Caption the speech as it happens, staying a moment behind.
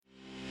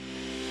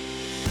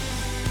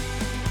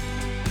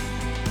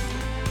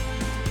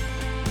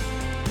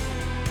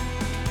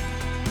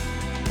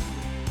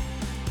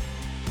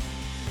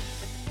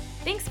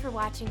for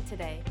watching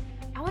today.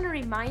 I want to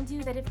remind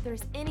you that if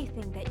there's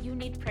anything that you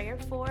need prayer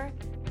for,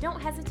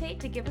 don't hesitate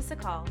to give us a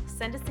call,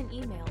 send us an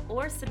email,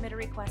 or submit a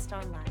request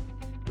online.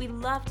 We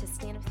love to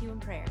stand with you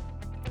in prayer.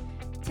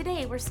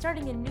 Today, we're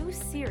starting a new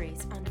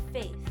series on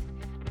faith.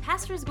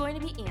 Pastor is going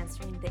to be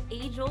answering the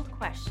age-old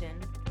question,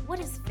 what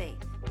is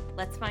faith?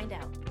 Let's find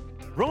out.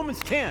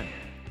 Romans 10,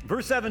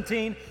 verse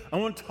 17, I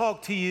want to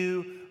talk to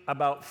you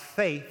about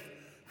faith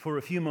for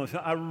a few moments.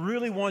 I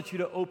really want you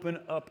to open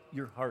up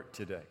your heart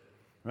today,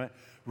 right?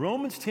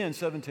 Romans 10,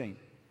 17.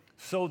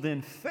 So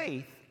then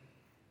faith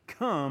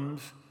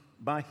comes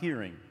by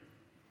hearing,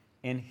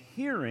 and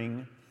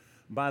hearing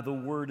by the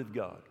word of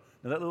God.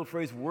 Now that little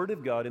phrase, word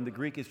of God, in the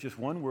Greek is just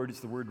one word.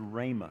 It's the word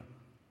rhema,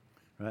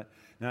 right?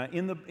 Now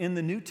in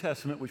the New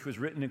Testament, which was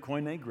written in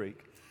Koine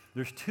Greek,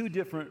 there's two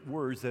different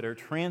words that are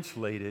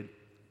translated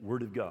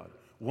word of God.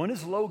 One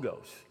is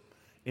logos,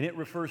 and it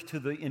refers to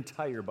the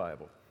entire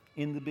Bible.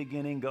 In the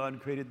beginning, God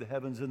created the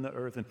heavens and the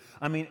earth, and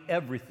I mean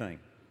everything.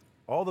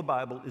 All the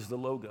Bible is the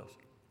logos.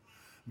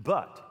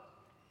 But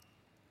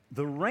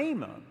the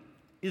rhema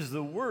is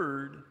the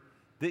word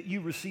that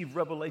you receive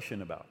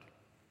revelation about.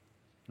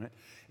 Right?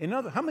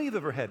 How many of you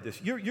have ever had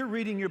this? You're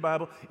reading your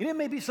Bible, and it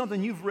may be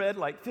something you've read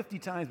like 50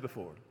 times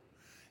before.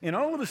 And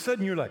all of a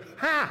sudden you're like,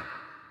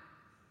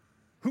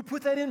 who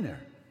put that in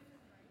there?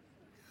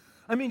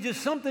 I mean,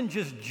 something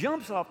just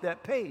jumps off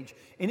that page,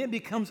 and it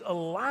becomes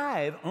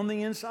alive on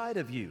the inside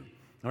of you.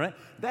 All right?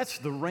 That's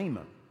the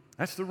rhema.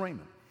 That's the rhema.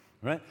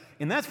 Right?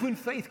 And that's when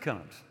faith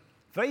comes.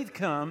 Faith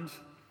comes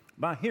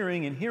by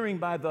hearing, and hearing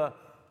by the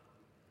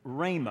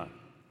rhema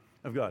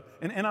of God.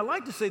 And I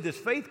like to say this,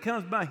 faith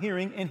comes by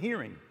hearing and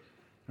hearing.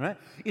 Right?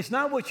 It's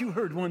not what you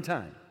heard one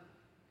time.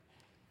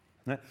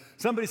 Right?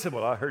 Somebody said,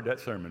 well, I heard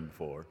that sermon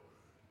before.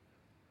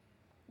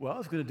 Well,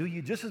 it's going to do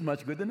you just as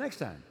much good the next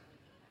time.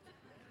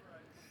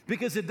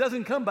 Because it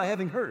doesn't come by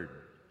having heard.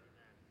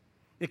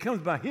 It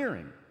comes by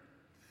hearing.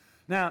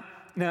 Now,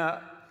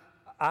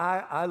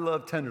 I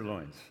love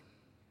tenderloins.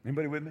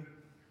 Anybody with me?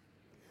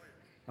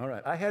 All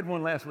right. I had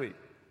one last week.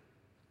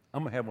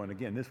 I'm going to have one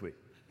again this week.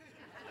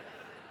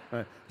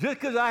 Just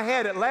because I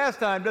had it last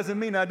time doesn't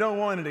mean I don't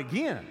want it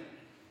again.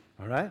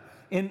 All right?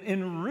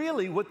 And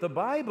really what the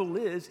Bible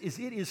is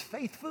it is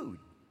faith food.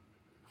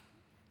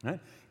 Right?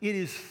 It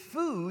is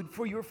food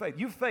for your faith.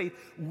 Your faith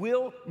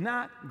will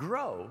not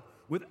grow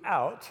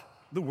without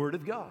the Word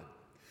of God.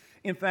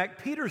 In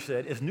fact, Peter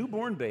said, as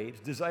newborn babes,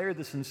 desire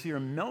the sincere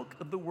milk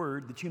of the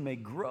Word that you may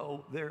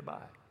grow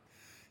thereby.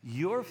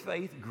 Your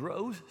faith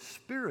grows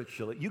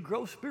spiritually. You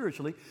grow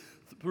spiritually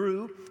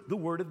through the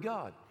Word of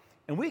God.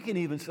 And we can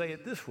even say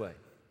it this way.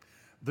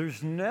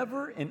 There's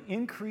never an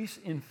increase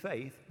in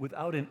faith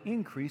without an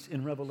increase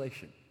in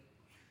revelation.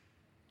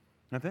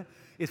 Okay?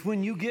 It's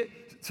when you get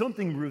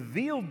something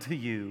revealed to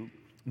you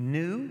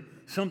new,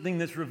 something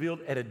that's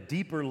revealed at a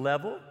deeper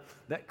level,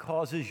 that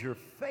causes your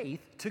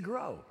faith to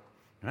grow.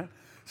 Right?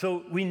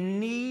 So we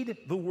need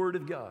the Word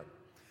of God.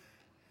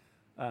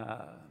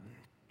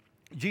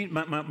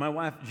 My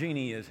wife,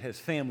 Jeannie, has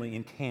family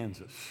in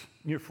Kansas,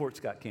 near Fort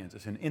Scott,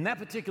 Kansas. And in that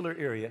particular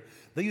area,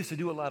 they used to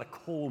do a lot of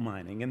coal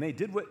mining. And they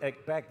did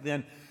back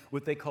then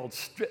what they called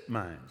strip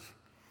mines.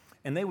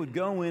 And they would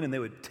go in and they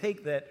would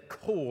take that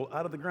coal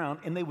out of the ground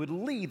and they would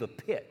leave a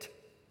pit.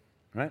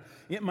 Right?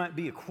 It might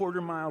be a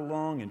quarter mile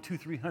long and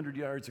 200-300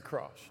 yards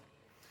across.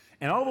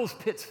 And all those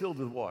pits filled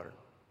with water.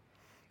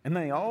 And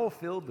they all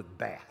filled with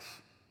bass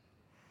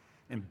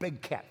and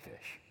big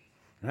catfish.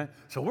 Right?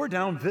 So we're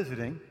down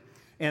visiting,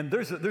 and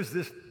there's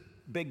this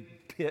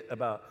big pit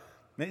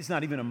it's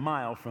not even a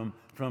mile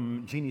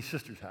from Jeannie's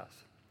sister's house.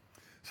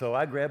 So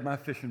I grab my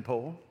fishing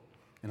pole,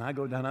 and I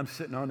go down. I'm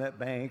sitting on that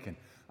bank, and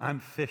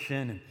I'm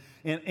fishing,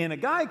 and a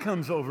guy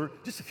comes over,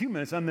 just a few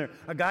minutes I'm there,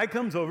 a guy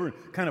comes over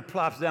and kind of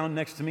plops down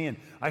next to me, and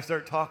I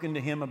start talking to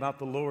him about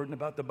the Lord and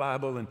about the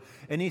Bible,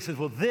 and he says,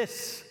 well,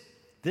 this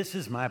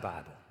is my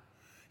Bible.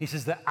 He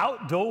says, the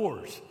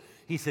outdoors.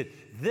 He said,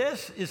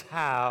 this is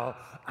how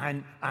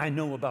I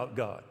know about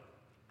God.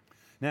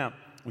 Now,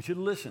 I want you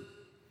to listen.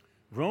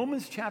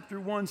 Romans chapter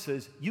 1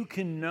 says, you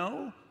can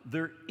know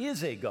there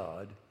is a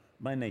God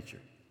by nature.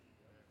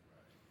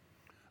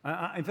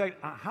 In fact,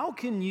 how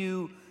can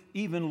you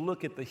even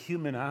look at the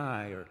human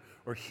eye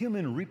or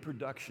human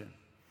reproduction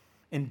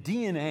and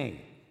DNA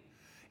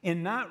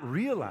and not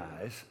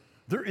realize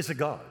there is a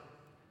God,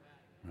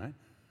 right?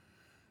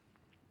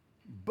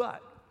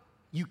 But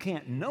you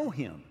can't know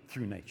him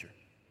through nature.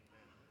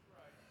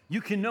 You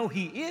can know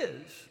he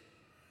is,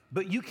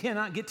 but you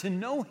cannot get to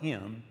know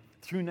him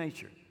through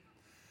nature.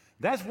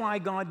 That's why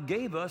God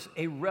gave us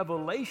a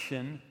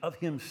revelation of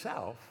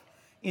himself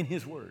in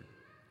his word,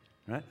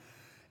 right?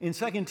 In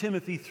 2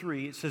 Timothy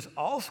 3, it says,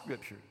 all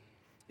scripture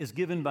is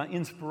given by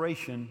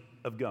inspiration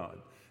of God.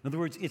 In other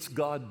words, it's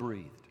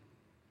God-breathed.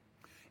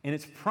 And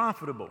it's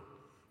profitable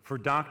for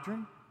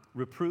doctrine,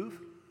 reproof,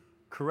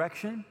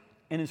 correction,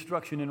 and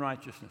instruction in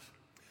righteousness.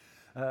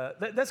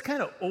 That's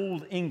kind of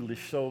old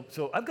English, so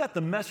I've got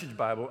the Message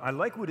Bible. I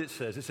like what it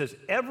says. It says,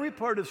 every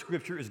part of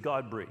Scripture is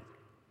God-breathed.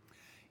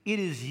 It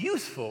is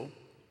useful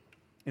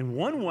in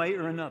one way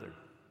or another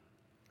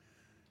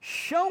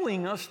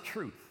showing us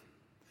truth.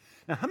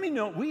 Now, how many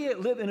know we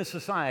live in a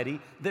society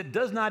that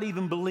does not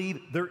even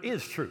believe there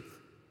is truth?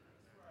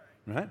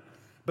 Right?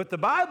 But the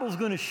Bible's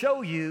going to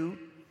show you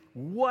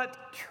what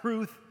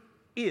truth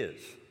is.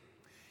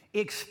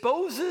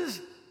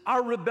 Exposes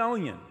our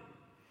rebellion,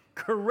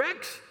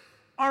 corrects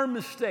our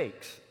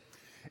mistakes.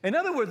 In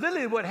other words,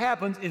 literally what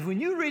happens is when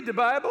you read the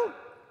Bible,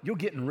 you're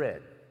getting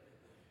read.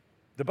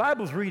 The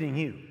Bible's reading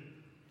you.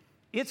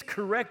 It's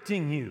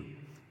correcting you.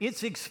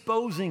 It's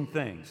exposing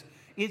things.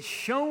 It's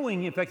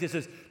showing, in fact, it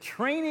says,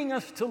 training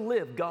us to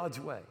live God's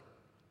way.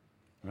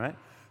 Right?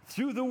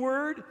 Through the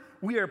Word,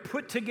 we are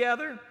put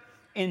together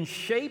and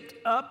shaped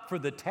up for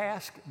the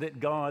task that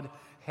God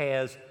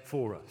has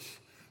for us.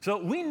 So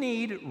we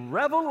need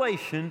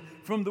revelation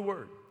from the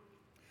Word.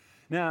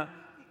 Now,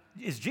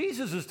 as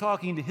Jesus is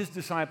talking to his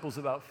disciples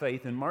about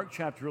faith in Mark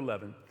chapter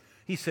 11,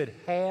 he said,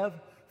 have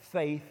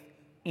faith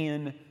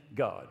in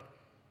God.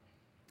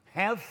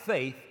 Have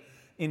faith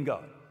in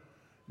God.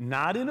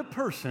 Not in a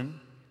person,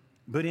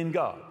 but in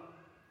God.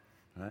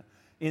 Right?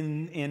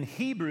 In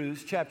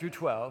Hebrews chapter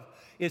 12,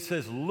 it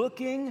says,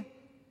 looking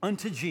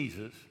unto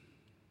Jesus,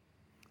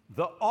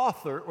 the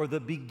author or the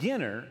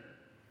beginner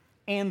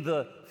and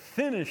the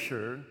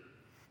finisher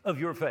of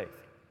your faith.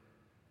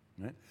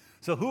 Right?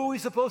 So who are we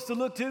supposed to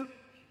look to?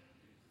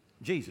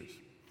 Jesus.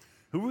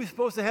 Who are we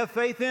supposed to have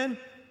faith in?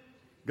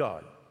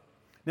 God.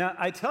 Now,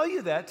 I tell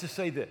you that to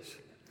say this.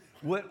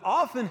 What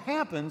often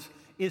happens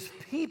is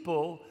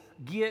people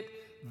get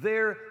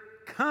their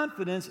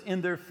confidence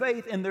in their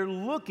faith and they're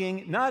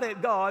looking not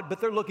at God, but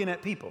they're looking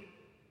at people.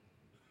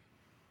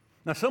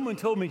 Now, someone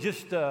told me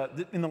just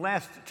in the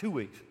last 2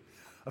 weeks,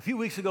 a few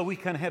weeks ago, we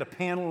kind of had a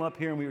panel up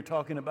here and we were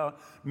talking about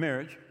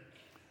marriage.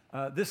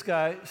 This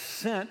guy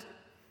sent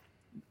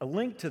a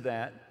link to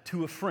that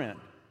to a friend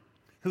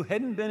who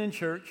hadn't been in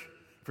church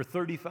for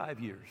 35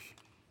 years,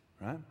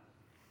 right?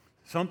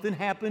 Something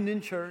happened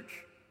in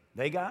church.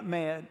 They got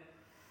mad.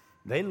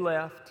 They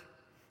left,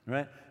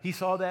 right? He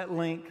saw that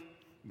link.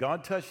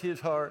 God touched his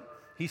heart.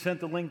 He sent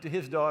the link to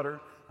his daughter.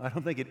 I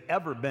don't think it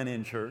ever been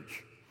in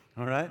church,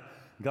 all right?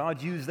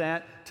 God used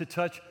that to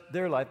touch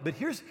their life. But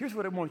here's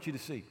what I want you to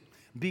see.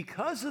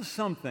 Because of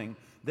something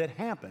that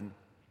happened,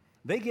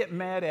 they get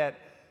mad at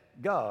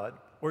God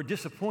or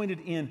disappointed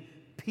in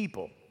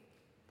people.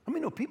 How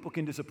many know people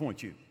can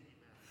disappoint you?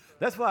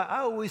 That's why I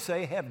always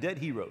say have dead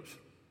heroes.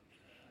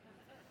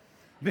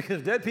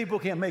 Because dead people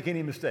can't make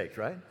any mistakes,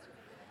 right?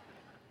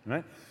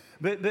 Right?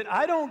 But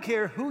I don't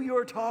care who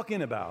you're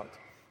talking about,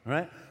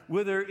 right?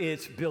 Whether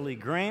it's Billy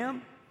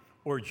Graham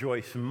or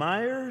Joyce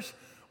Myers,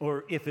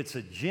 or if it's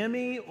a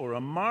Jimmy or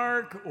a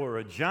Mark or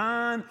a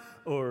John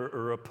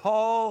or a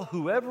Paul,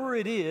 whoever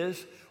it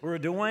is, or a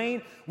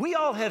Dwayne, we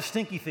all have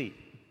stinky feet.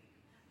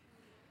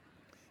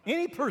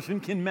 Any person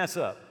can mess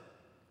up.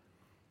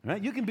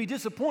 Right? You can be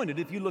disappointed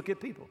if you look at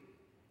people.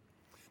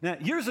 Now,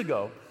 years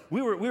ago,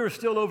 we were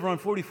still over on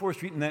 44th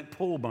Street in that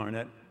pole barn,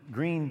 that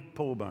green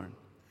pole barn.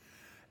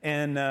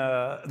 And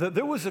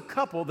there was a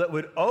couple that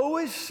would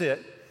always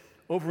sit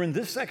over in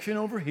this section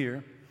over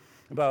here,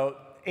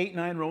 about 8,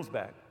 9 rows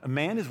back. A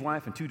man, his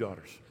wife, and 2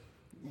 daughters.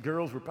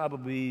 Girls were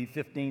probably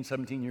 15,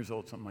 17 years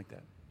old, something like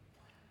that.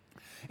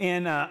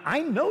 And I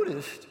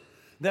noticed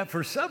that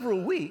for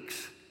several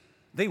weeks,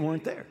 they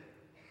weren't there.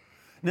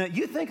 Now,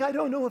 you think I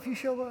don't know if you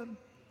show up?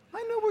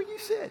 I know where you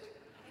sit.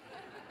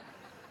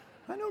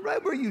 I know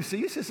right where you sit.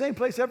 You sit the same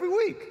place every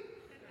week,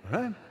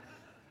 right?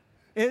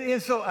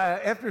 And so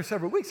after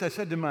several weeks, I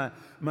said to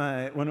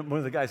one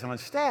of the guys on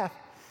staff,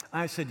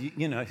 I said,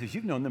 I said,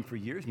 you've known them for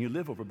years and you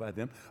live over by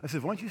them. I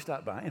said, why don't you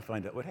stop by and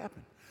find out what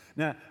happened?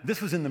 Now,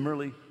 this was in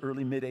the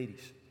early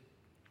mid-'80s,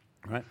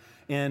 right?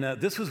 And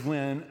this was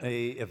when an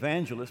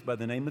evangelist by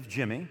the name of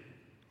Jimmy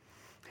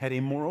had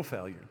a moral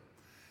failure.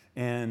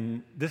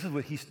 And this is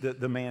what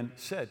the man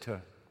said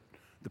to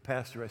the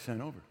pastor I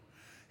sent over.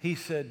 He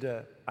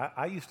said,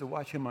 I used to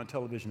watch him on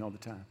television all the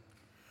time.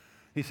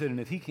 He said, and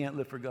if he can't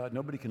live for God,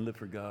 nobody can live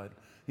for God.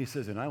 He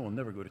says, and I will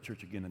never go to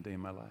church again a day in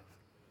my life.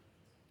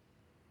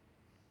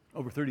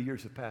 Over 30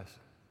 years have passed.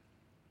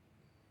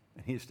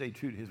 And he has stayed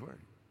true to his word.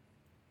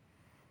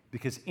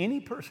 Because any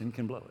person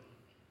can blow it.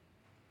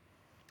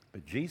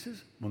 But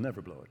Jesus will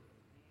never blow it.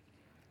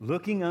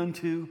 Looking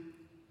unto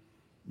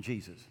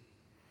Jesus,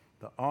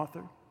 the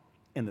author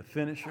and the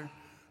finisher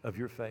of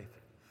your faith.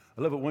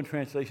 I love what one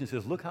translation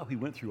says, look how he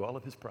went through all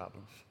of his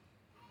problems.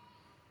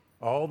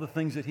 All the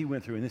things that he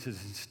went through. And this is,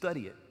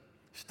 study it.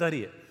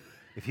 Study it.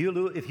 If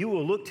you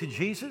will look to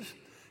Jesus,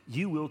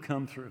 you will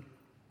come through.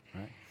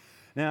 Right?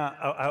 Now,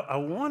 I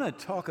want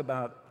to talk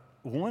about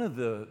one of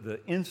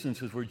the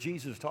instances where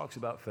Jesus talks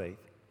about faith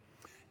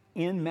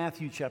in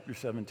Matthew chapter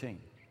 17.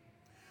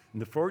 In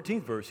the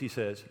 14th verse, he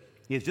says,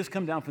 he has just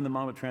come down from the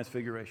Mount of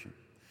Transfiguration.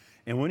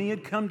 And when he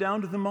had come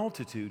down to the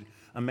multitude,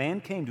 a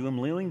man came to him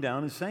kneeling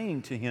down and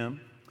saying to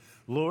him,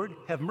 Lord,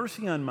 have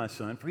mercy on my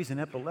son, for he's an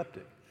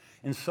epileptic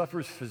and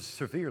suffers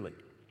severely.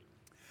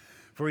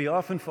 For he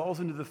often falls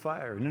into the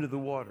fire and into the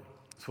water.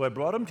 So I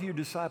brought him to your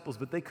disciples,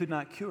 but they could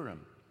not cure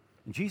him.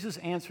 And Jesus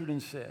answered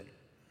and said,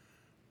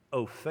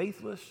 O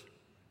faithless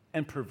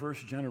and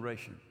perverse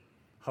generation.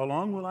 How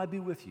long will I be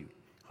with you?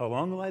 How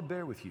long will I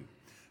bear with you?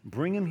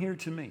 Bring him here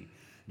to me.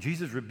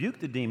 Jesus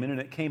rebuked the demon, and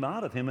it came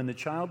out of him, and the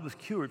child was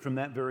cured from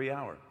that very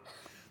hour.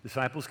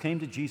 Disciples came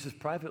to Jesus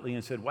privately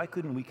and said, why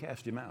couldn't we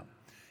cast him out?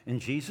 And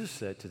Jesus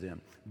said to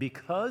them,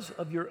 because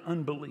of your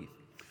unbelief.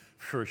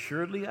 For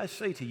assuredly I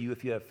say to you,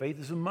 if you have faith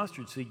as a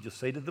mustard seed, just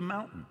say to the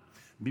mountain,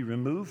 be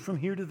removed from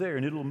here to there,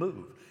 and it'll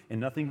move, and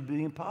nothing will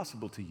be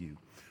impossible to you.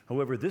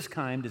 However, this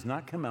kind does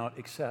not come out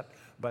except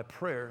by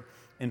prayer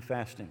and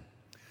fasting.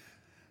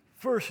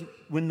 First,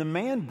 when the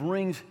man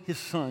brings his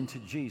son to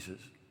Jesus,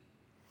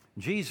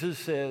 Jesus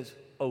says,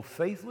 "O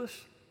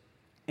faithless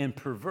and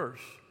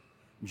perverse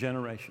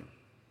generation."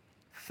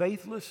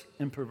 Faithless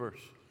and perverse.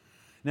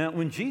 Now,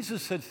 when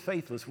Jesus said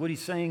faithless, what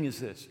he's saying is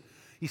this.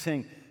 He's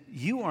saying,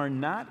 you are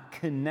not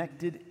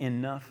connected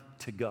enough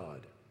to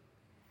God.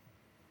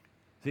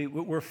 See,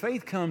 where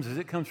faith comes is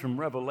it comes from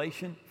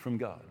revelation from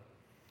God.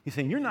 He's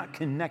saying, you're not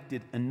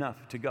connected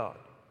enough to God.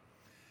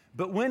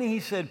 But when he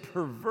said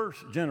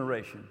perverse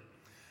generation,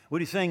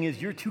 what he's saying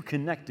is you're too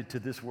connected to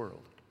this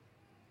world.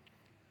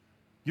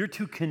 You're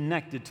too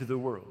connected to the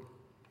world.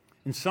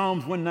 In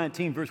Psalms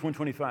 119, verse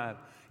 125,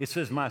 it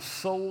says, my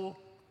soul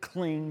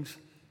clings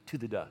to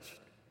the dust.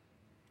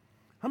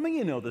 How many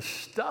of you know the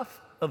stuff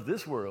of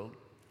this world,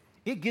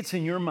 it gets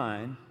in your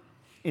mind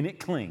and it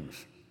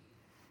clings.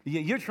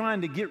 You're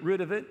trying to get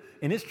rid of it,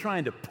 and it's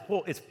trying to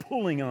pull, it's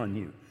pulling on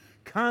you,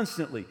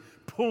 constantly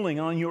pulling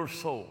on your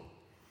soul.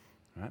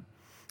 Right?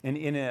 And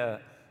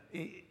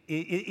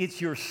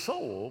it's your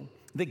soul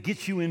that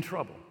gets you in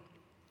trouble.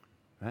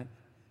 Right?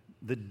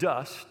 The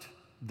dust,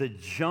 the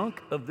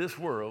junk of this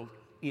world,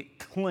 it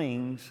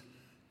clings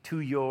to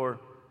your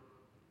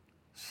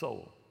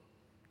soul.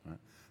 Right?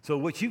 So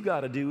what you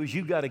got to do is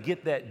you got to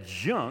get that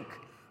junk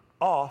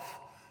off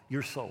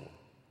your soul.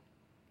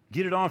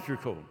 Get it off your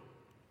soul.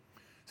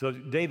 So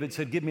David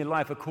said, give me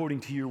life according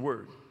to your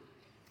word.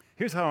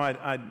 Here's how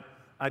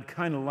I'd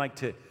kind of like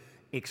to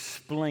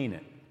explain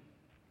it.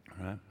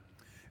 Right?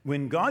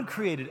 When God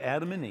created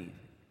Adam and Eve,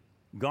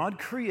 God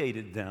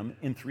created them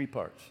in three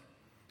parts.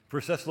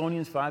 1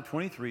 Thessalonians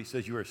 5:23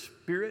 says you are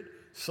spirit,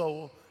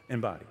 soul,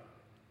 and body.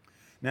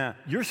 Now,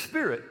 your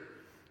spirit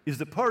is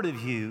the part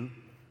of you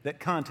that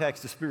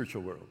contacts the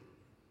spiritual world.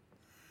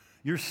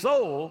 Your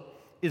soul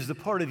is the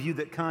part of you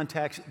that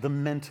contacts the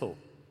mental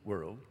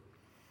world.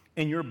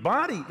 And your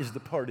body is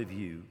the part of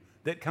you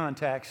that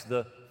contacts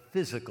the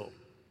physical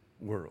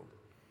world.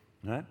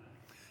 Right?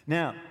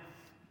 Now,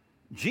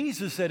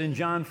 Jesus said in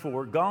John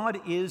 4,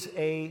 God is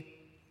a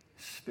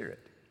spirit.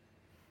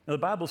 Now, the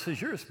Bible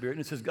says you're a spirit,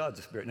 and it says God's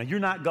a spirit. Now, you're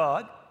not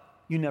God.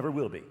 You never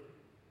will be.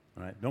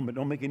 All right?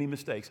 Don't make any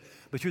mistakes.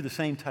 But you're the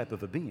same type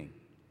of a being.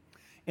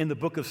 In the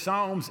book of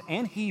Psalms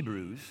and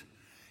Hebrews,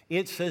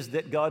 it says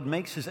that God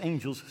makes his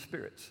angels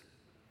spirits.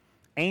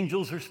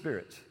 Angels are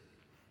spirits.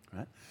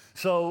 Right?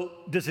 So,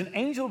 does an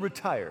angel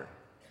retire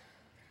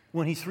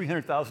when he's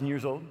 300,000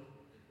 years old?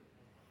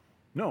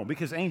 No,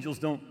 because angels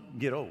don't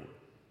get old.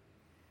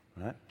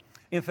 Right?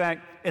 In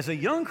fact, as a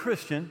young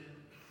Christian,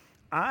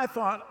 I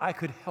thought I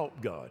could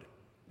help God.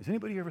 Has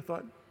anybody ever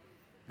thought,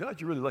 God,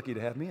 you're really lucky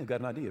to have me. I've got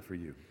an idea for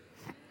you.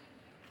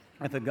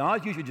 I thought,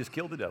 God, you should just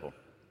kill the devil.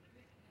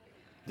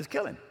 Just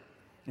kill him.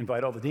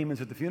 Invite all the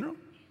demons at the funeral.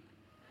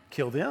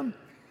 Kill them.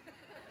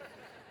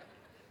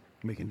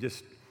 We can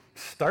just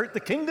start the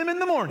kingdom in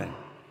the morning.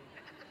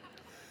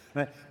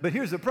 Right? But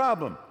here's the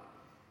problem.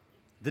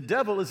 The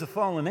devil is a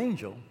fallen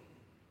angel,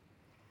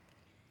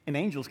 and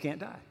angels can't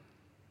die.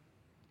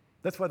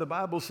 That's why the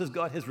Bible says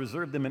God has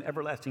reserved them in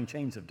everlasting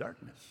chains of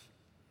darkness.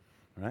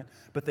 Right?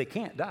 But they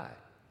can't die.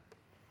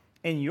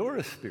 And you're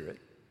a spirit,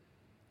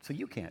 so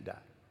you can't die.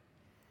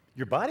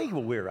 Your body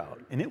will wear out,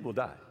 and it will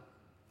die.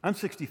 I'm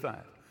 65.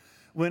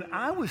 When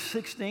I was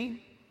 16,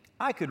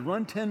 I could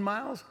run 10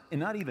 miles and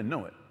not even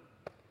know it.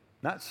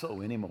 Not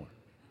so anymore.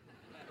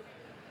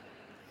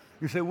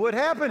 You say, what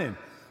happened?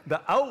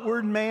 The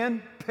outward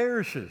man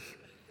perishes.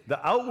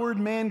 The outward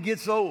man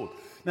gets old.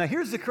 Now,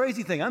 here's the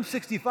crazy thing. I'm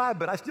 65,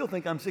 but I still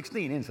think I'm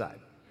 16 inside.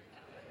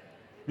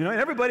 You know, and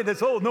everybody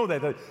that's old know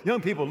that. The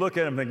young people look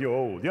at them and think, you're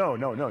old.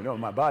 No,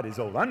 my body's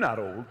old. I'm not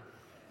old.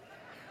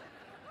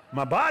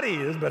 My body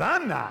is, but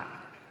I'm not.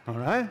 All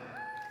right?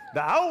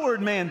 The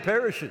outward man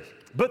perishes,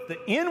 but the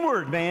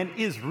inward man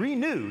is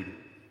renewed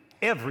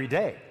every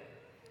day.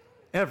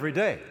 Every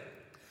day.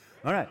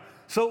 All right.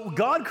 So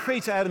God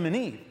creates Adam and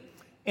Eve,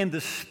 and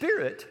the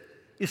spirit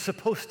is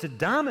supposed to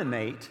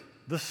dominate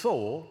the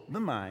soul, the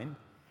mind,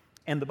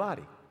 and the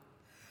body.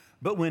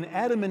 But when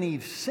Adam and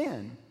Eve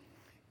sin,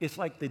 it's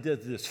like they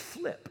did this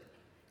flip,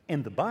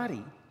 and the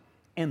body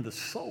and the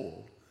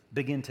soul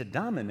begin to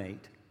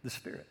dominate the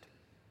spirit.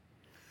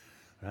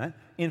 Right?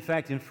 In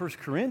fact, in 1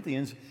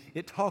 Corinthians,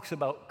 it talks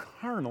about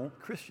carnal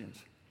Christians.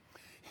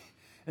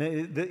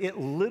 It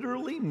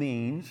literally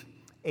means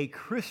a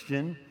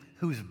Christian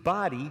whose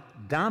body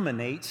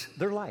dominates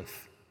their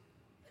life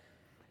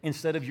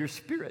instead of your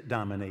spirit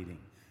dominating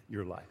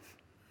your life.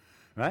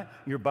 Right?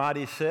 Your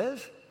body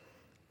says,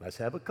 let's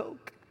have a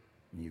Coke.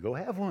 And you go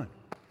have one.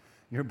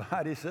 Your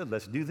body said,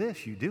 let's do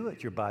this. You do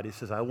it. Your body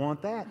says, I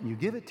want that. And you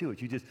give it to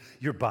it.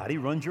 Your body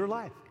runs your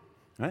life.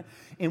 Right?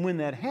 And when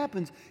that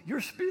happens,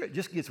 your spirit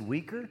just gets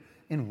weaker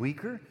and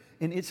weaker,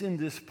 and it's in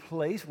this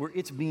place where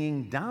it's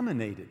being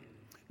dominated.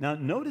 Now,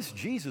 notice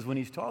Jesus, when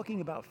he's talking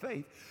about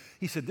faith,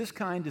 he said, this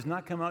kind does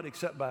not come out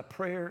except by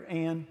prayer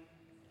and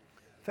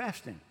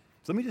fasting.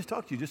 So let me just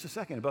talk to you just a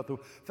second about the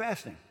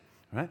fasting.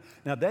 Right?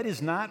 Now, that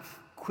is not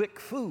quick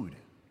food.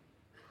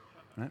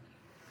 Right?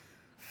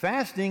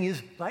 Fasting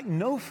is like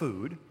no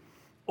food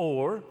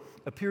or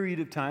a period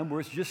of time where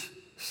it's just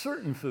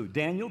certain food.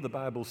 Daniel, the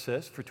Bible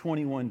says, for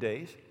 21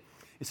 days,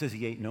 it says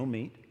he ate no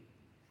meat,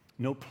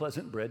 no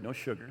pleasant bread, no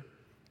sugar,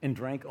 and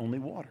drank only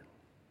water.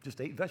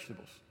 Just ate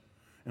vegetables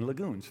and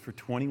legumes for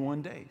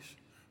 21 days.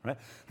 Right?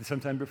 It's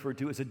sometimes referred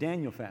to as a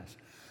Daniel fast.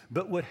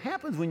 But what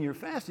happens when you're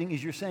fasting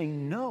is you're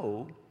saying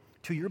no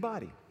to your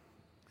body.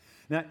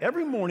 Now,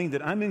 every morning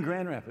that I'm in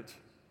Grand Rapids,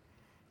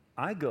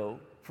 I go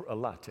for a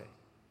latte.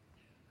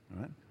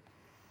 All right?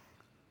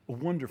 A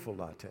wonderful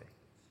latte.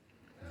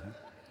 Uh-huh.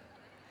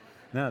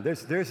 Now,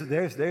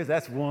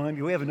 that's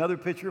one. We have another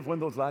picture of one of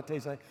those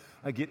lattes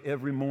I get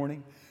every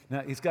morning.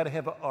 Now, it's got to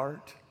have an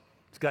art.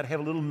 It's got to have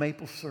a little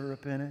maple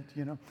syrup in it,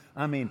 you know.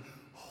 I mean,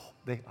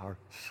 they are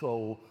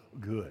so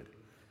good,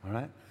 all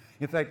right?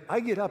 In fact,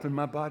 I get up and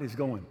my body's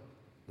going,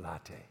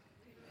 latte.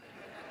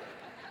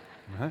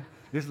 Right?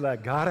 It's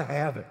like, gotta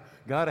have it,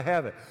 gotta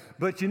have it.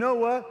 But you know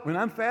what? When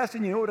I'm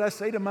fasting, you know what I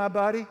say to my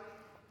body?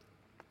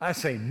 I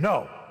say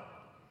no.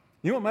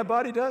 You know what my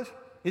body does?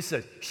 It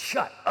says,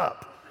 shut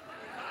up.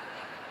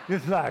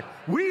 It's like,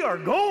 we are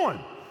going.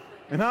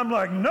 And I'm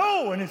like,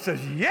 no. And it says,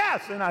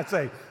 yes. And I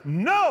say,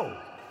 no.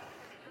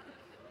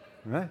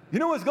 Right? You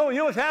know what's going? You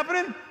know what's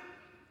happening?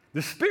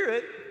 The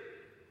spirit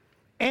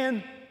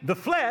and the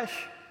flesh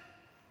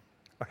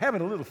are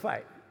having a little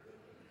fight.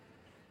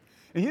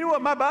 And you know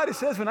what my body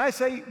says when I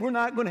say we're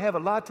not going to have a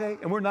latte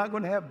and we're not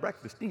going to have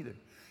breakfast either?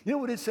 You know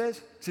what it says?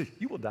 It says,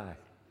 you will die.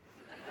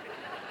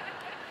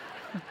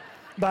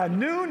 By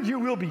noon, you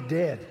will be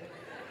dead.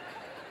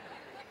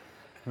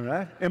 All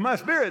right? And my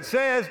spirit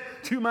says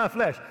to my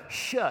flesh,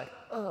 shut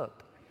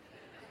up.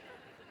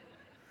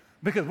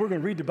 Because we're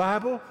going to read the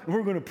Bible, and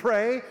we're going to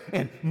pray,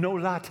 and no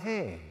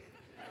latte.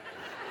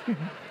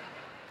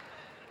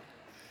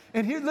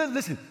 And here,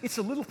 listen, it's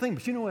a little thing,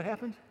 but you know what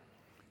happens?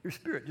 Your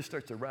spirit just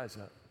starts to rise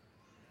up.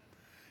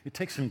 It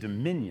takes some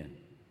dominion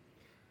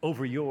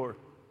over your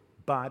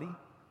body,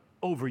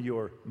 over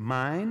your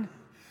mind,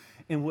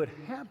 and what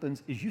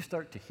happens is you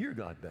start to hear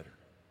God better.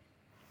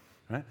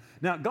 Right?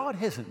 Now, God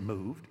hasn't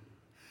moved,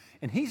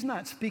 and he's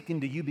not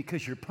speaking to you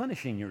because you're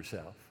punishing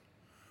yourself,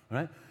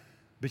 right?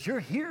 But you're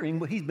hearing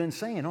what he's been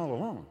saying all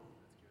along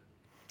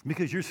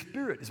because your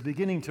spirit is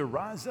beginning to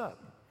rise up,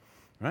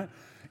 right?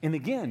 And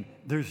again,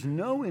 there's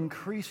no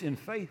increase in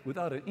faith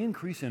without an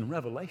increase in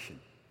revelation.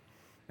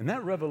 And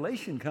that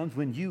revelation comes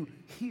when you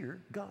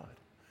hear God.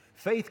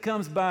 Faith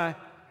comes by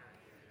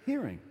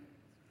hearing.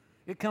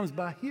 It comes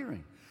by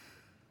hearing,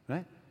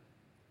 right?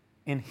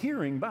 And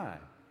hearing by.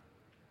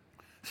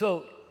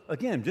 So,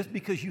 again, just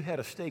because you had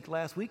a steak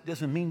last week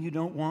doesn't mean you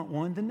don't want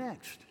one the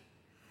next.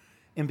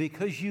 And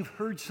because you've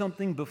heard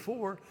something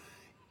before,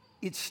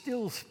 it's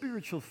still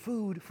spiritual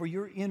food for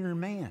your inner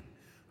man,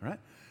 right?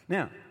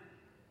 Now,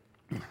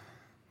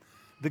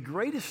 the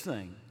greatest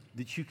thing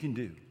that you can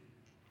do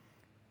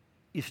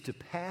is to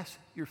pass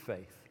your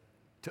faith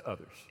to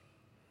others,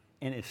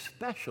 and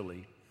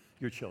especially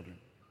your children.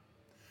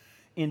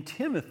 In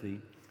Timothy,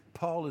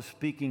 Paul is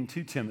speaking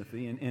to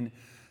Timothy, and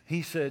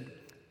he said,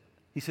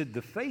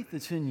 the faith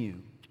that's in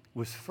you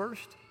was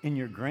first in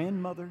your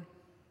grandmother,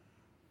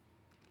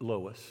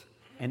 Lois,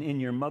 and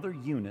in your mother,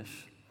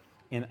 Eunice,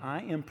 and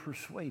I am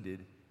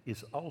persuaded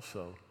is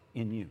also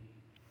in you.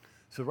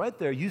 So right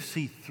there, you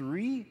see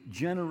 3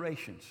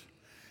 generations,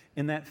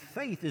 and that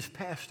faith is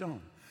passed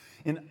on.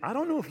 And I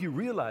don't know if you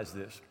realize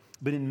this,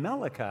 but in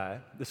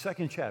Malachi, the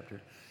 2nd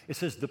chapter, it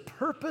says the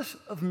purpose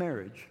of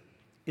marriage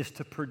is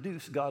to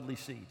produce godly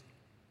seed.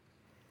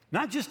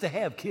 Not just to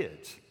have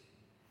kids,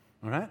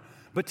 all right,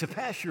 but to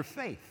pass your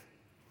faith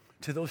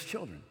to those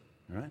children,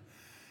 all right?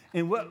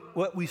 And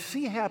what we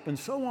see happen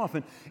so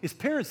often is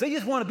parents, they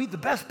just want to be the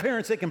best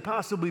parents they can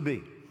possibly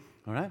be,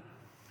 all right?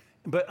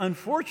 But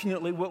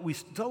unfortunately, what we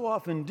so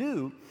often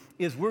do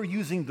is we're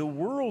using the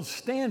world's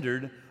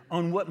standard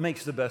on what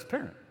makes the best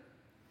parent.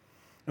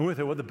 And we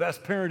say, well, the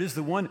best parent is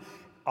the one,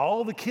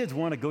 all the kids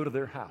want to go to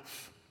their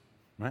house,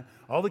 right?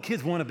 All the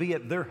kids want to be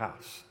at their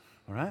house,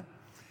 all right?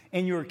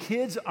 And your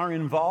kids are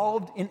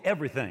involved in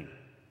everything,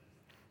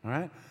 all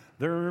right?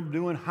 They're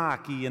doing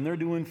hockey, and they're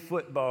doing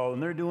football,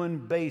 and they're doing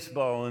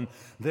baseball, and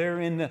they're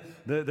in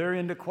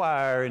the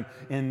choir,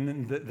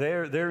 and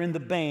they're in the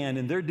band,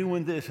 and they're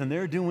doing this, and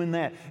they're doing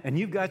that. And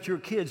you've got your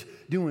kids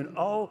doing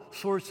all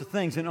sorts of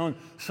things. And on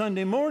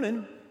Sunday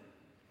morning,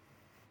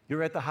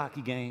 you're at the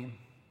hockey game,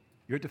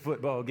 you're at the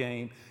football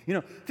game. You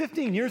know,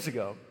 15 years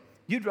ago,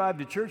 you drive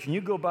to church, and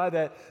you go by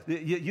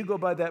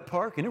that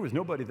park, and there was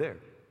nobody there.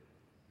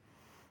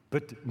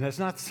 But that's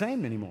not the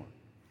same anymore.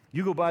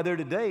 You go by there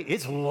today,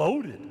 it's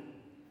loaded.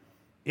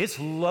 It's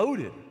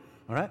loaded,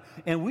 all right?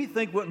 And we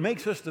think what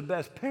makes us the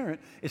best parent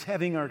is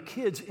having our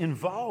kids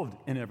involved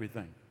in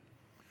everything.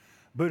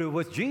 But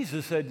what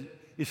Jesus said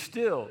is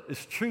still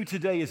as true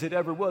today as it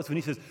ever was when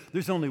he says,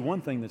 there's only one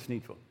thing that's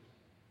needful.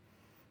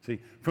 See,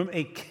 from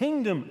a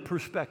kingdom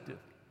perspective,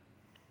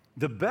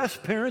 the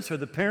best parents are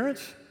the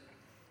parents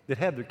that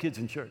have their kids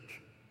in church.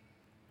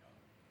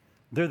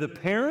 They're the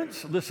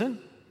parents, listen,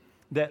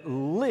 that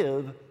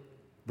live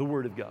the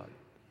Word of God.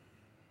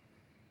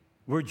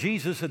 Where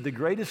Jesus said the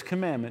greatest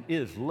commandment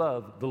is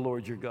love the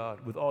Lord your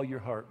God with all your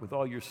heart, with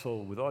all your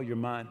soul, with all your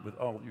mind, with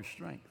all your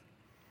strength.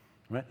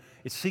 Right?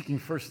 It's seeking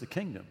first the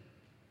kingdom.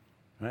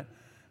 Right?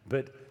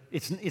 But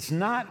it's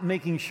not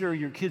making sure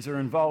your kids are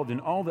involved in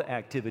all the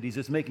activities.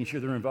 It's making sure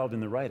they're involved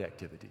in the right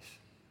activities.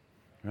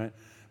 Right?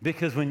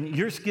 Because when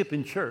you're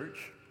skipping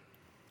church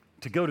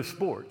to go to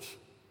sports,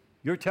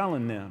 you're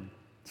telling them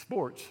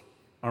sports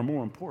are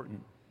more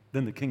important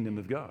than the kingdom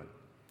of God.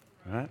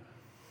 Right?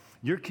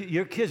 Your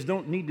kids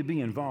don't need to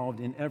be involved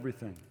in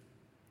everything.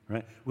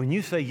 Right? When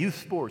you say youth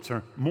sports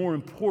are more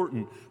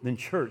important than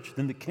church,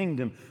 than the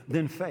kingdom,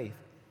 than faith,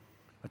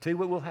 I'll tell you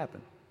what will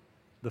happen.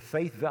 The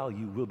faith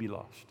value will be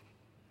lost.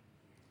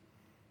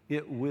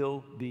 It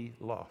will be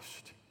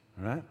lost.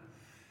 All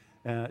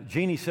right?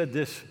 Jeannie said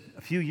this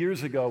a few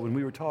years ago when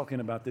we were talking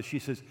about this. She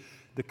says,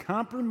 the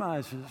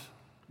compromises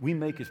we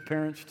make as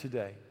parents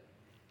today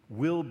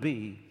will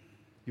be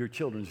your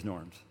children's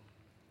norms.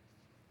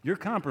 Your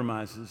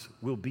compromises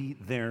will be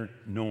their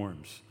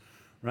norms.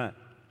 Right?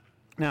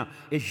 Now,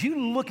 as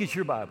you look at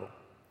your Bible,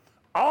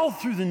 all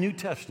through the New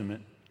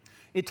Testament,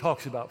 it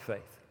talks about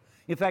faith.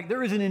 In fact,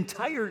 there is an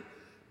entire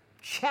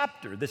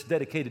chapter that's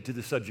dedicated to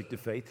the subject of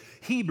faith,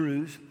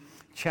 Hebrews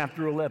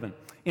chapter 11.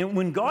 And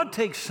when God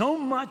takes so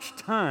much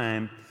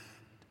time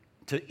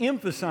to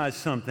emphasize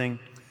something,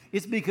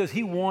 it's because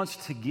he wants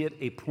to get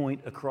a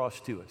point across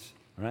to us,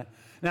 right?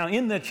 Now,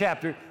 in that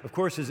chapter, of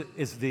course,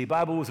 as the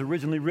Bible was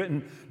originally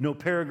written, no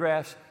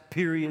paragraphs,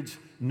 periods,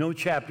 no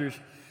chapters.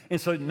 And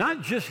so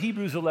not just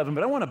Hebrews 11,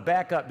 but I want to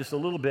back up just a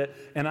little bit,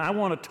 and I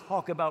want to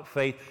talk about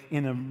faith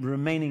in the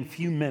remaining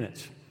few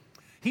minutes.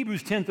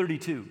 Hebrews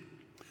 10:32.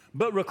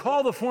 But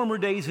recall the former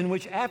days in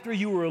which, after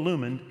you were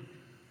illumined,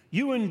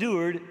 you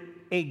endured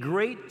a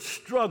great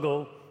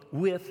struggle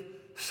with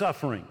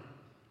suffering.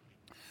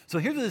 So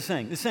here's the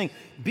thing. It's saying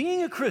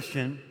being a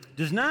Christian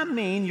does not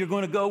mean you're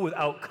going to go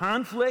without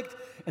conflict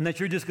and that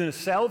you're just going to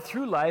sail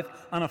through life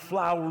on a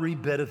flowery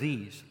bed of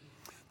ease.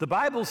 The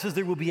Bible says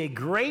there will be a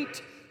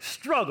great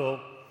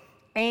struggle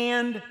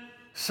and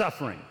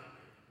suffering.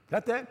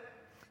 Got that?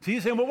 So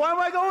you're saying, well, why am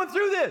I going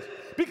through this?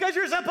 Because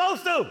you're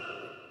supposed to.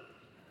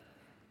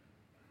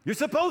 You're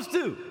supposed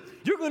to.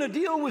 You're going to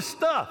deal with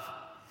stuff.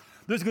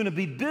 There's going to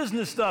be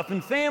business stuff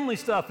and family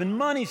stuff and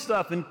money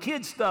stuff and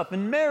kid stuff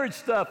and marriage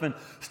stuff and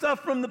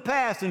stuff from the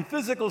past and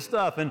physical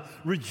stuff and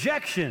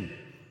rejection,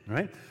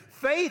 right?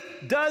 Faith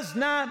does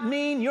not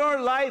mean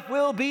your life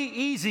will be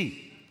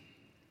easy.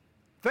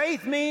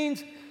 Faith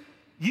means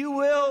you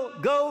will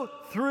go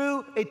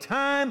through a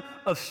time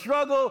of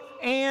struggle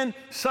and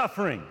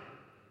suffering.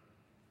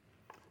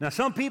 Now,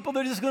 some people,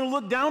 they're just going to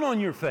look down on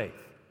your faith.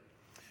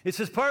 It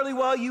says, partly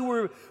while you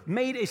were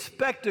made a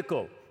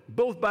spectacle,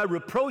 both by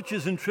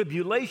reproaches and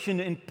tribulation,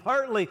 and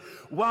partly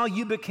while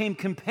you became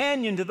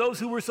companion to those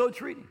who were so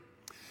treated.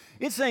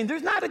 It's saying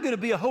there's not going to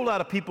be a whole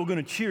lot of people going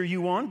to cheer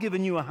you on,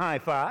 giving you a high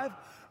five.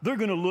 They're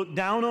going to look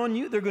down on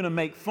you. They're going to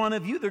make fun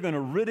of you. They're going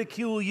to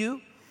ridicule you.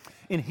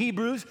 In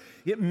Hebrews,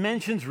 it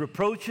mentions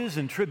reproaches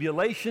and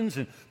tribulations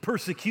and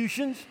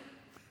persecutions.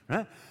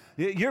 Right?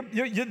 They're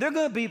going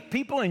to be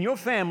people in your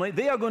family.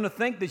 They are going to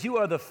think that you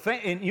are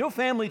in your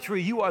family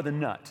tree, you are the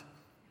nut.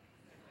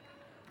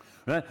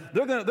 Right?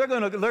 They're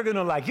going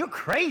to like, you're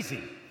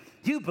crazy.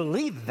 You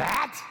believe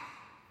that?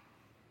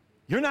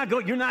 You're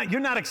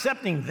not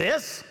accepting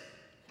this?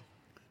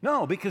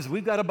 No, because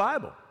we've got a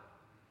Bible.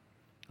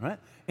 Right?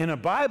 And a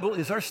Bible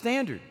is our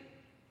standard.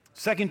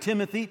 2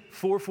 Timothy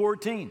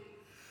 4:14.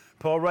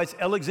 Paul writes,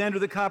 Alexander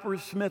the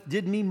coppersmith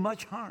did me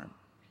much harm.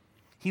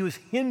 He was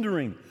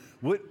hindering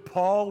what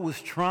Paul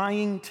was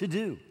trying to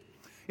do.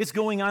 It's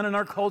going on in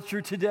our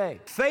culture today.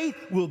 Faith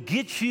will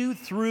get you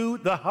through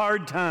the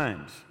hard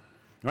times,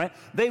 right?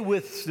 They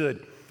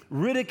withstood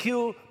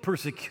ridicule,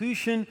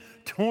 persecution,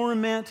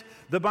 torment.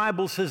 The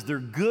Bible says their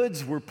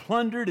goods were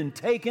plundered and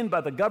taken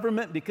by the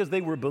government because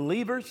they were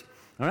believers,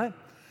 all right?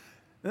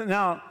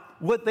 Now,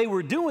 what they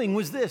were doing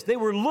was this. They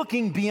were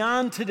looking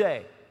beyond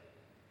today.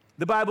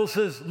 The Bible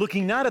says,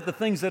 looking not at the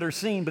things that are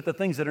seen, but the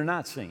things that are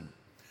not seen.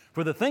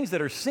 For the things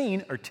that are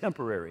seen are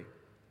temporary,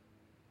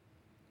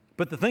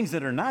 but the things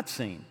that are not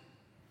seen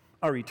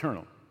are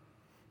eternal.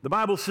 The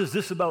Bible says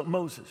this about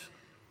Moses.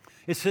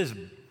 It says,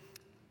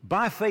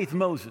 by faith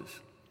Moses,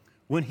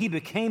 when he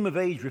became of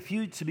age,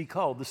 refused to be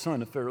called the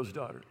son of Pharaoh's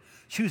daughter,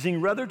 choosing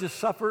rather to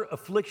suffer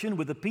affliction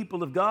with the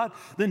people of God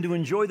than to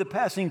enjoy the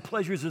passing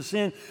pleasures of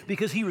sin,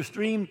 because he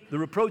esteemed the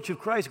reproach of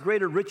Christ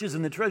greater riches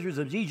than the treasures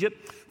of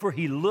Egypt, for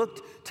he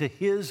looked to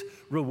his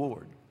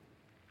reward.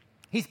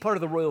 He's part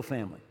of the royal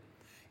family.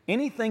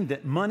 Anything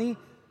that money,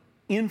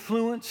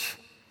 influence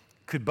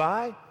could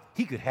buy,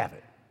 he could have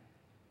it.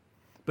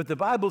 But the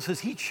Bible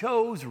says he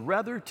chose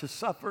rather to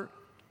suffer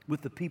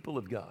with the people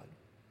of God.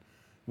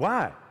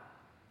 Why?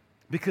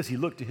 Because he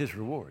looked to his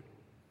reward.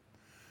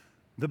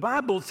 The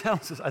Bible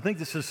tells us, I think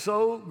this is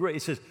so great,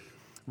 it says,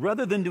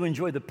 rather than to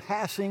enjoy the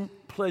passing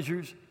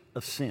pleasures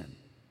of sin.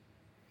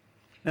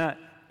 Now,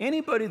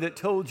 anybody that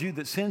told you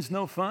that sin's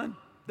no fun,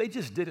 they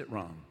just did it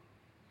wrong.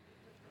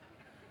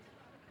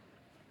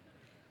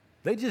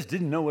 They just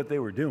didn't know what they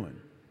were doing.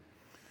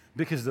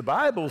 Because the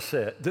Bible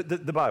said,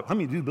 the Bible, how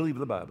many do believe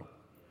the Bible?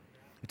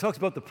 It talks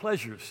about the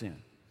pleasure of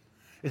sin.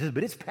 It says,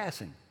 but it's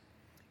passing.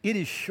 It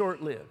is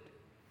short-lived.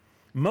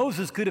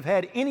 Moses could have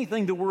had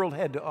anything the world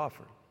had to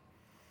offer,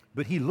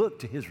 but he looked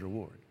to his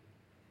reward.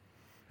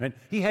 Right?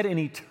 He had an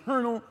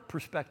eternal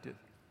perspective.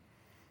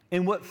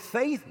 And what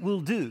faith will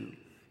do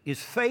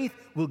is faith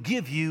will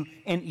give you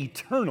an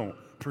eternal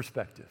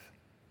perspective.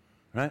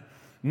 Right?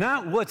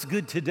 Not what's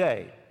good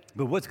today,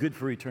 but what's good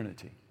for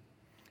eternity.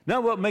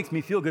 Not what makes me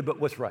feel good, but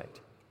what's right.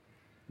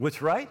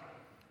 What's right?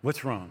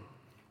 What's wrong?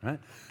 Right?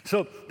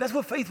 So that's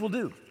what faith will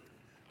do.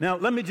 Now,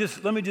 let me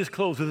just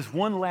close with this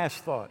one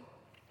last thought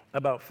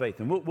about faith,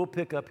 and we'll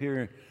pick up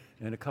here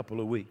in a couple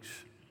of weeks.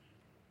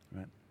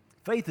 Right?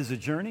 Faith is a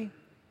journey,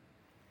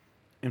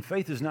 and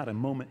faith is not a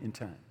moment in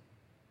time.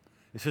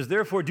 It says,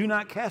 therefore, do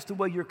not cast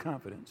away your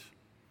confidence,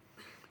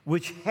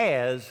 which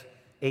has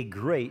a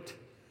great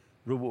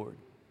reward.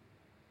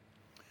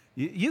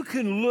 You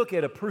can look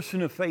at a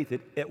person of faith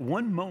at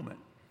one moment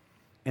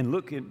and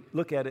look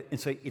at it and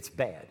say, it's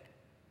bad.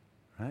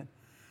 Right?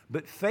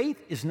 But faith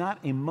is not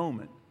a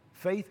moment.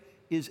 Faith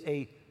is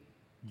a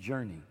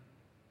journey.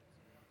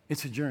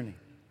 It's a journey,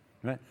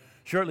 right?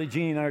 Shortly,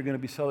 Jeannie and I are going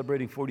to be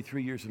celebrating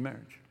 43 years of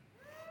marriage.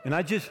 And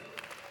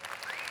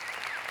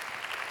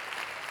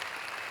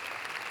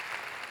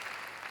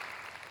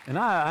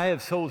I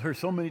have told her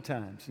so many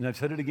times, and I've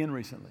said it again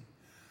recently.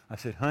 I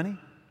said, honey,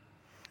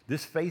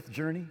 this faith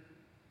journey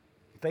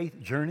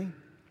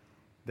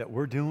that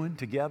we're doing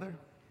together,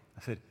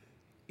 I said,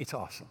 it's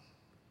awesome.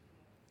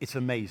 It's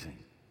amazing.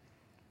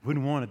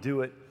 Wouldn't want to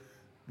do it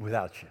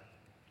without you,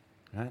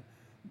 right?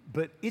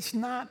 But it's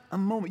not a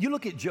moment. You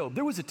look at Job.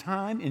 There was a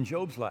time in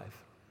Job's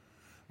life.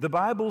 The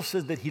Bible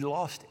says that he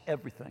lost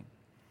everything.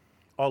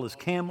 All his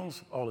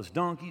camels, all his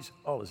donkeys,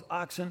 all his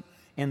oxen.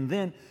 And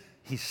then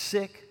he's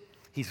sick.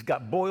 He's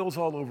got boils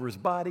all over his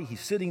body.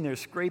 He's sitting there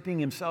scraping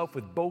himself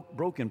with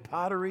broken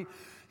pottery.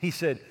 He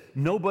said,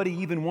 nobody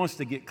even wants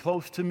to get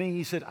close to me.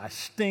 He said, I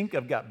stink.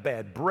 I've got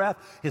bad breath.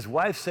 His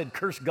wife said,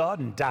 curse God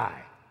and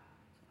die.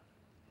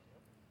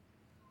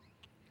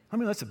 I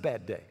mean, that's a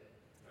bad day.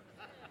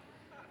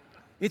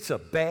 It's a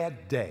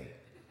bad day.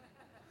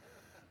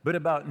 But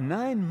about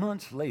 9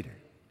 months later,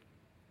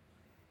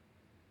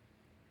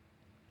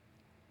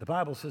 the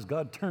Bible says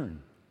God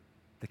turned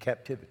the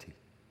captivity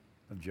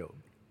of Job.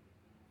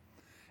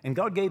 And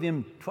God gave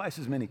him twice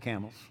as many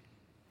camels,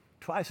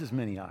 twice as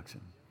many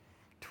oxen,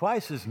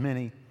 twice as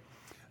many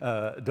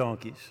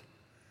donkeys.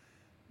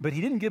 But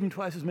he didn't give him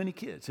twice as many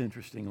kids,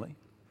 interestingly.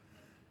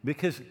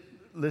 Because,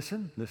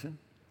 listen,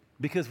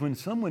 because when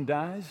someone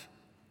dies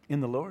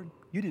in the Lord,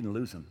 you didn't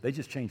lose them. They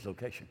just changed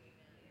location.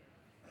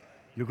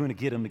 You're going to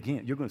get them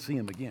again. You're going to see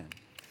them again.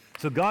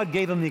 So God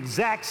gave him the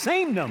exact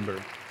same number,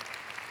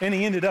 and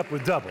he ended up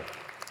with double.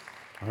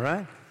 All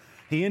right?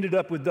 He ended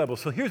up with double.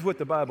 So here's what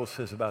the Bible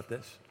says about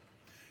this.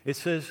 It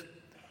says,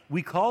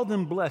 we call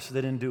them blessed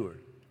that endure.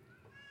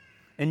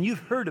 And you've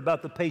heard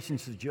about the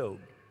patience of Job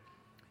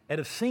and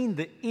have seen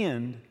the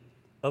end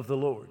of the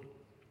Lord,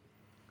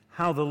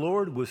 how the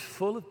Lord was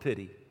full of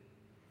pity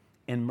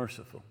and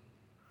merciful.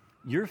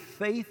 Your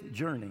faith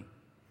journey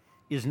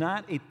is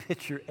not a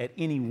picture at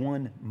any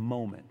one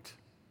moment,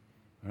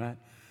 right?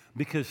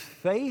 Because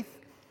faith,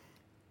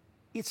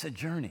 it's a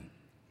journey.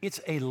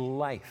 It's a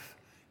life.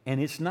 And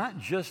it's not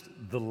just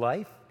the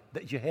life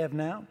that you have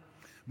now,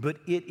 but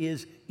it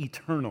is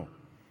eternal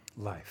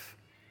life,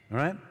 all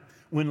right?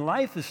 When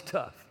life is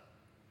tough,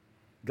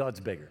 God's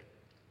bigger.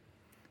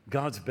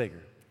 God's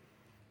bigger.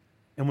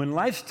 And when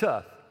life's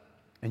tough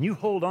and you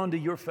hold on to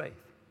your faith,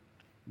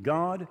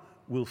 God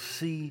will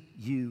see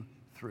you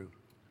through.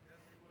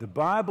 The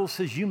Bible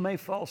says you may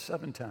fall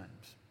 7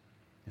 times.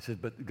 It says,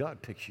 but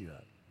God picks you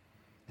up.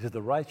 It says,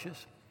 the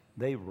righteous,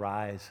 they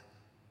rise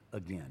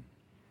again,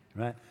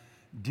 right?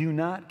 Do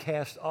not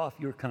cast off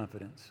your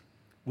confidence,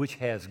 which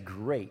has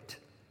great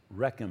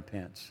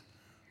recompense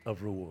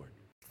of reward.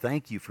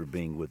 Thank you for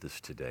being with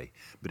us today.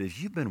 But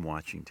as you've been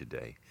watching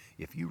today,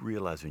 if you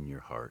realize in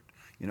your heart,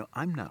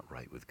 I'm not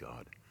right with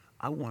God.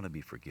 I want to be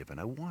forgiven.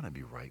 I want to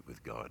be right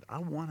with God. I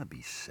want to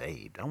be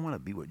saved. I want to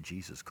be what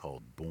Jesus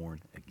called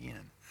born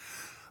again.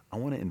 I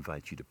want to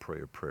invite you to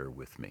pray a prayer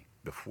with me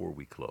before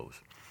we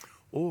close.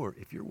 Or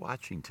if you're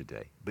watching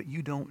today, but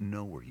you don't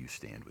know where you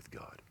stand with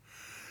God,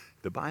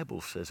 the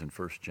Bible says in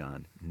 1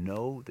 John,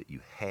 know that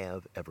you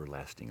have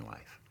everlasting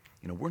life.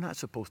 We're not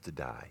supposed to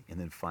die and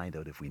then find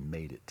out if we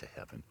made it to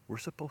heaven. We're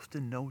supposed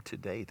to know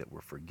today that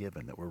we're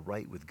forgiven, that we're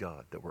right with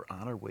God, that we're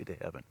on our way to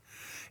heaven.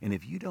 And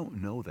if you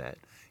don't know that,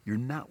 you're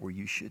not where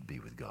you should be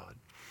with God.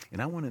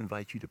 And I want to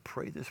invite you to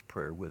pray this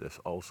prayer with us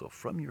also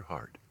from your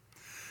heart.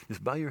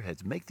 Just bow your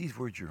heads. Make these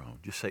words your own.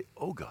 Just say,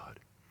 oh God,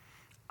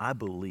 I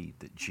believe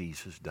that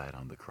Jesus died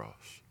on the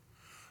cross.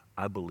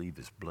 I believe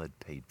his blood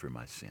paid for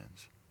my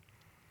sins.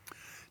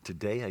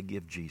 Today I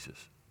give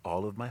Jesus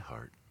all of my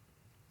heart,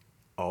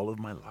 all of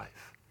my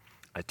life.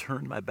 I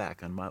turn my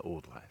back on my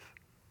old life.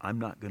 I'm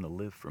not going to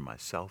live for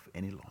myself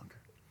any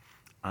longer.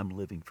 I'm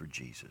living for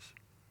Jesus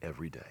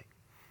every day.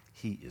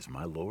 He is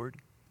my Lord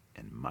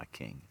and my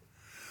King.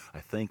 I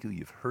thank you.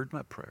 You've heard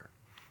my prayer,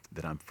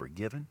 that I'm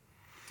forgiven,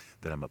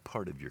 that I'm a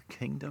part of your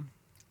kingdom,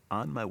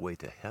 on my way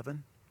to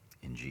heaven,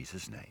 in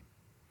Jesus' name.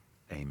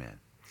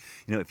 Amen.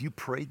 You know, if you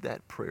prayed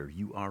that prayer,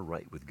 you are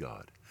right with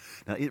God.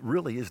 Now, it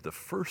really is the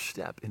first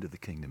step into the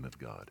kingdom of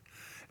God.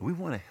 And we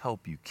want to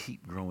help you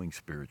keep growing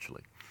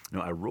spiritually.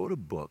 Now, I wrote a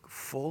book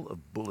full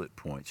of bullet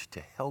points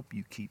to help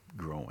you keep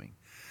growing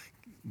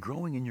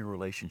in your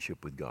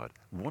relationship with God.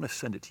 We want to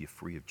send it to you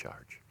free of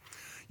charge.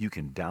 You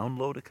can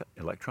download an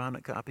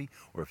electronic copy,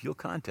 or if you'll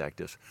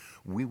contact us,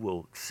 we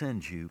will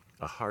send you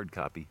a hard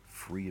copy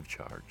free of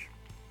charge.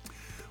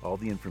 All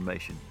the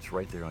information is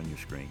right there on your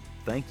screen.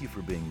 Thank you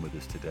for being with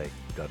us today.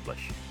 God bless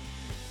you.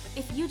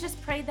 If you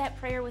just prayed that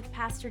prayer with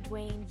Pastor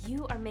Dwayne,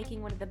 you are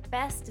making one of the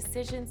best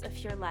decisions of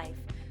your life.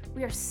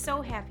 We are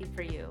so happy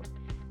for you.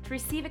 To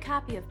receive a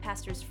copy of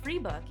Pastor's free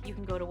book, you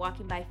can go to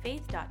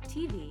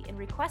walkingbyfaith.tv and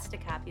request a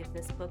copy of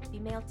this book be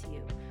mailed to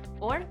you.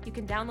 Or you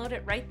can download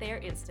it right there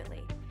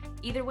instantly.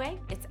 Either way,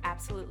 it's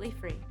absolutely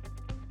free.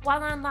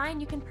 While online,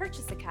 you can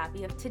purchase a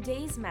copy of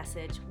today's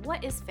message,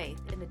 What is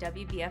Faith, in the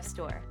WBF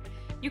store.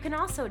 You can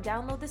also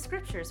download the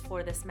scriptures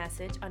for this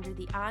message under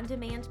the On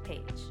Demand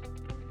page.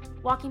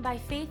 Walking by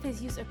Faith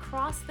is used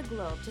across the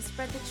globe to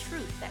spread the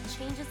truth that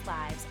changes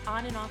lives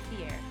on and off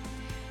the air.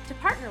 To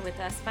partner with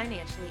us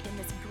financially in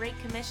this great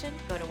commission,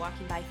 go to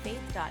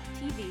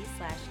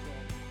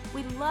walkingbyfaith.tv/give.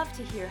 We'd love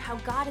to hear how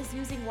God is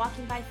using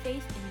Walking by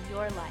Faith in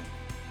your life.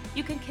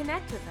 You can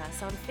connect with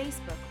us on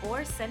Facebook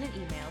or send an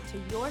email to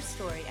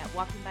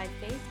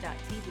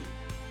yourstory@walkingbyfaith.tv.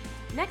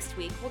 Next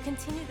week, we'll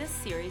continue this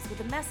series with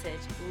the message,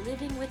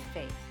 Living with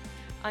Faith.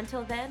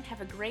 Until then,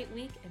 have a great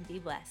week and be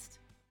blessed.